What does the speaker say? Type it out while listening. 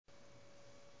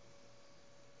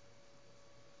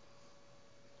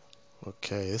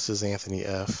Okay, this is Anthony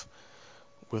F.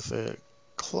 with a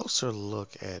closer look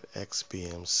at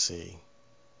XBMC.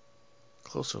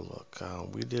 Closer look.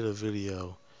 We did a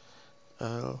video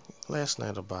last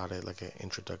night about it, like an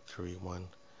introductory one.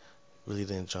 Really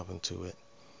didn't jump into it.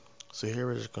 So here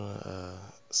we're just gonna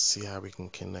see how we can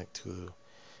connect to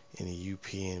any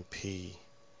UpnP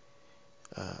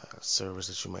servers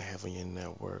that you might have on your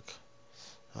network.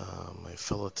 My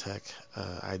fellow tech,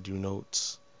 I do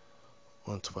notes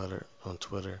on Twitter.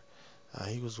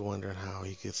 He was wondering how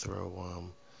he could throw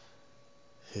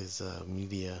his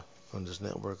media on his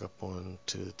network up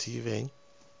onto the TV.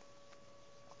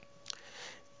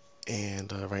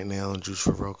 And right now, Juice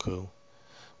for Roku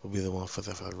will be the one for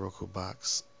the Roku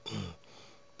box.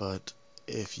 But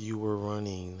if you were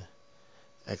running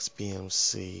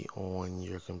XBMC on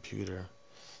your computer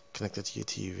connected to your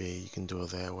TV, you can do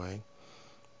it that way.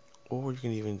 Or you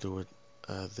can even do it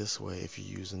this way if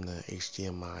you're using the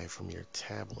HDMI from your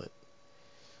tablet.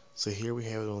 So here we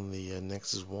have it on the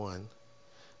Nexus 1.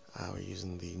 We're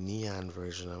using the neon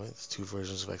version of it. There's two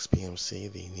versions of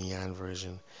XBMC, the neon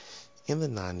version and the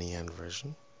non-neon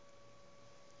version.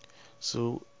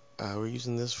 So we're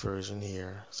using this version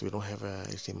here, so we don't have a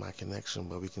HDMI connection,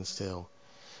 but we can still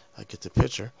get the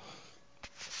picture.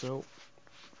 So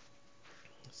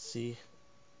let's see,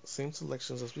 same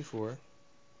selections as before,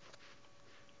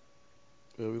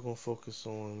 but we're going to focus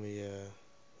on the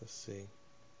let's see,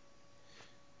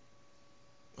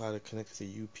 how to connect to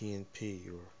UpnP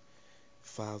or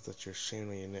files that you're sharing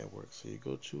on your network. So you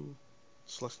go to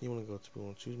selection you want to go to. We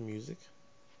want to choose music.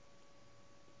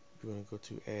 We want to go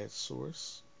to add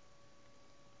source.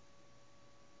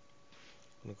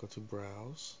 I'm going to go to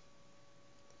browse,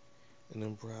 and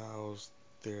then browse.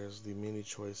 There's the many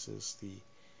choices: the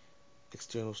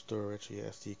external storage, your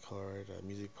SD card,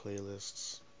 music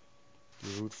playlists,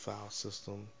 your root file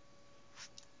system,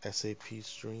 SAP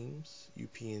streams,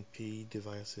 UpnP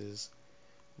devices,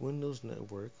 Windows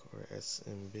Network or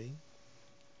SMB,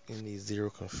 and the zero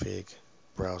config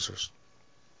browsers.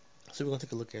 So we're going to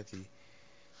take a look at the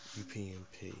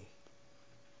UpnP.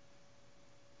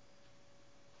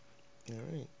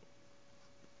 Alright,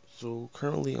 so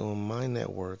currently on my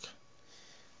network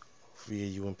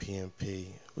via UpnP,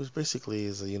 which basically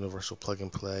is a universal plug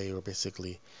and play, or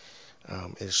basically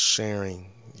is sharing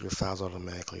your files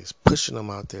automatically. It's pushing them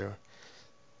out there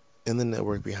in the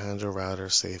network behind your router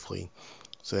safely,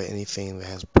 so that anything that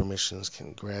has permissions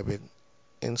can grab it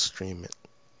and stream it,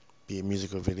 be it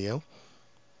music or video.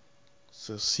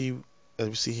 So see, as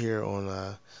we see here on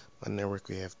my network,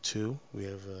 we have two. We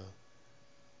have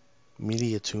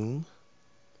MediaTune,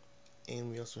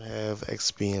 and we also have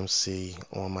XBMC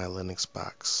on my Linux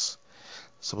box.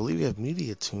 So I believe we have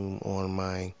MediaTune on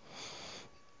my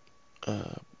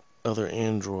other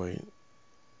Android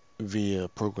via a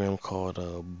program called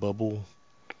Bubble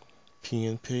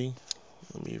PNP.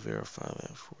 Let me verify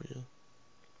that for you.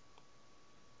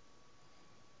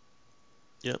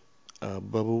 Yep,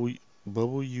 Bubble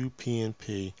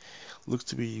UpnP looks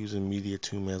to be using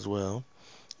MediaTune as well.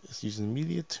 It's using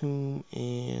MediaTune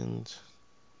and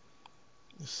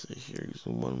let's see here,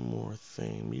 using one more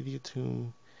thing,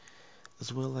 MediaTune,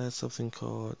 as well as something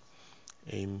called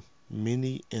a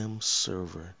mini M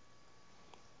server.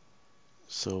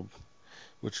 So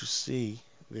what you see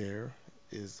there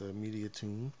is the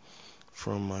MediaTune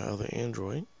from my other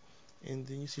Android, and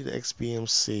then you see the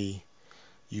XBMC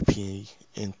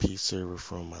UpnP server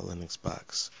from my Linux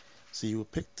box. So you will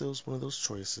pick one of those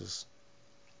choices,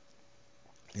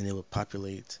 and it will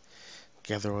populate,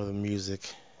 gather all the music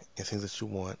and things that you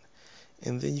want,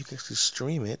 and then you can actually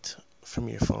stream it from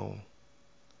your phone,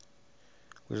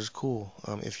 which is cool.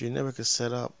 If your network is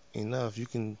set up enough, you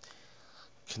can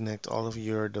connect all of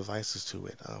your devices to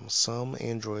it. Some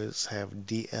Androids have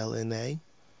DLNA.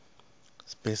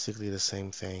 It's basically the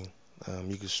same thing.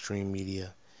 You can stream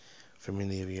media from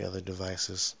any of your other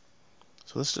devices.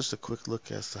 So that's just a quick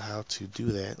look as to how to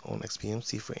do that on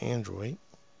XBMC for Android.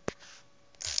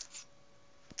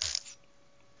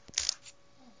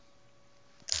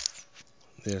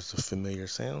 There's the familiar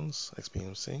sounds,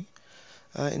 XBMC.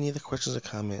 Any other questions or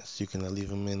comments, you can leave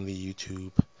them in the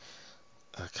YouTube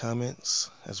comments,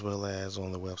 as well as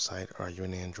on the website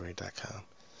areyouanandroid.com.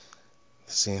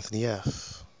 This is Anthony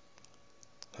F.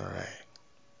 Alright.